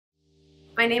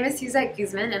My name is Suzette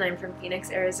Guzman and I'm from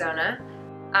Phoenix, Arizona.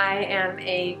 I am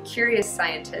a curious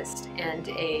scientist and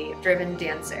a driven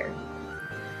dancer.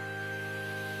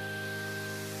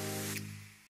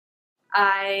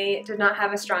 I did not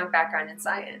have a strong background in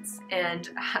science, and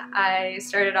I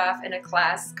started off in a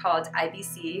class called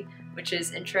IBC, which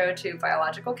is Intro to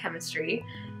Biological Chemistry,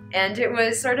 and it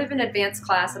was sort of an advanced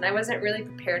class and I wasn't really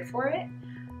prepared for it.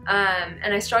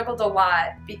 And I struggled a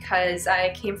lot because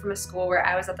I came from a school where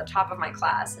I was at the top of my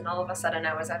class and all of a sudden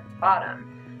I was at the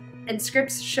bottom. And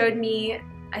Scripps showed me,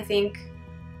 I think,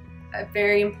 a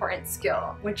very important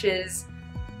skill, which is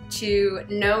to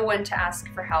know when to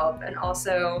ask for help and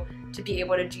also to be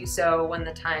able to do so when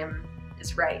the time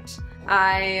is right.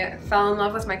 I fell in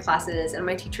love with my classes and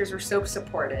my teachers were so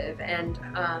supportive and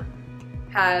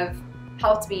have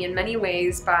helped me in many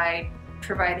ways by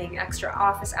providing extra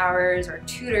office hours or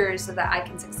tutors so that I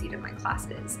can succeed in my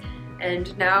classes.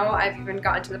 And now I've even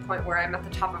gotten to the point where I'm at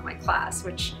the top of my class,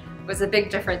 which was a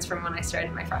big difference from when I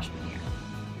started my freshman year.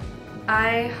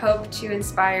 I hope to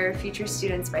inspire future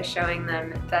students by showing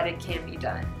them that it can be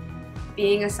done.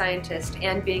 Being a scientist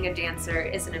and being a dancer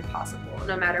isn't impossible,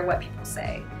 no matter what people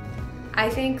say. I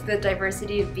think the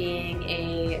diversity of being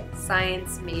a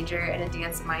science major and a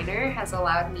dance minor has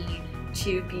allowed me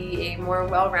to be a more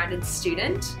well-rounded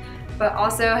student, but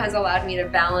also has allowed me to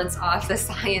balance off the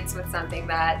science with something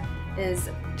that is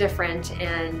different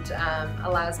and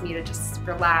allows me to just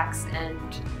relax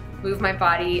and move my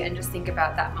body and just think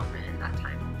about that moment and that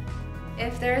time.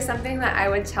 If there is something that I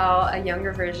would tell a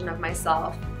younger version of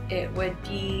myself, it would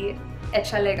be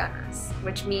échale ganas,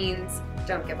 which means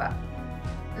don't give up.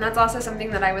 And that's also something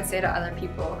that I would say to other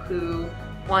people who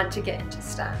want to get into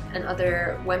STEM and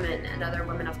other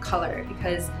women of color,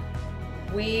 because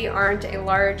we aren't a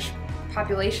large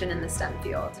population in the STEM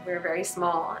field. We're very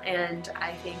small, and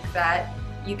I think that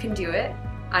you can do it,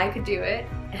 I could do it,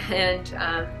 and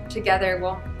together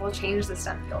we'll change the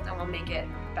STEM field and we'll make it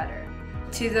better.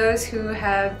 To those who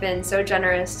have been so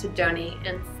generous to donate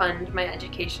and fund my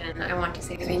education, I want to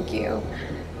say thank you.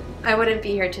 I wouldn't be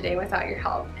here today without your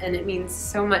help, and it means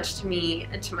so much to me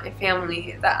and to my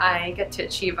family that I get to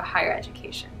achieve a higher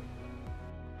education.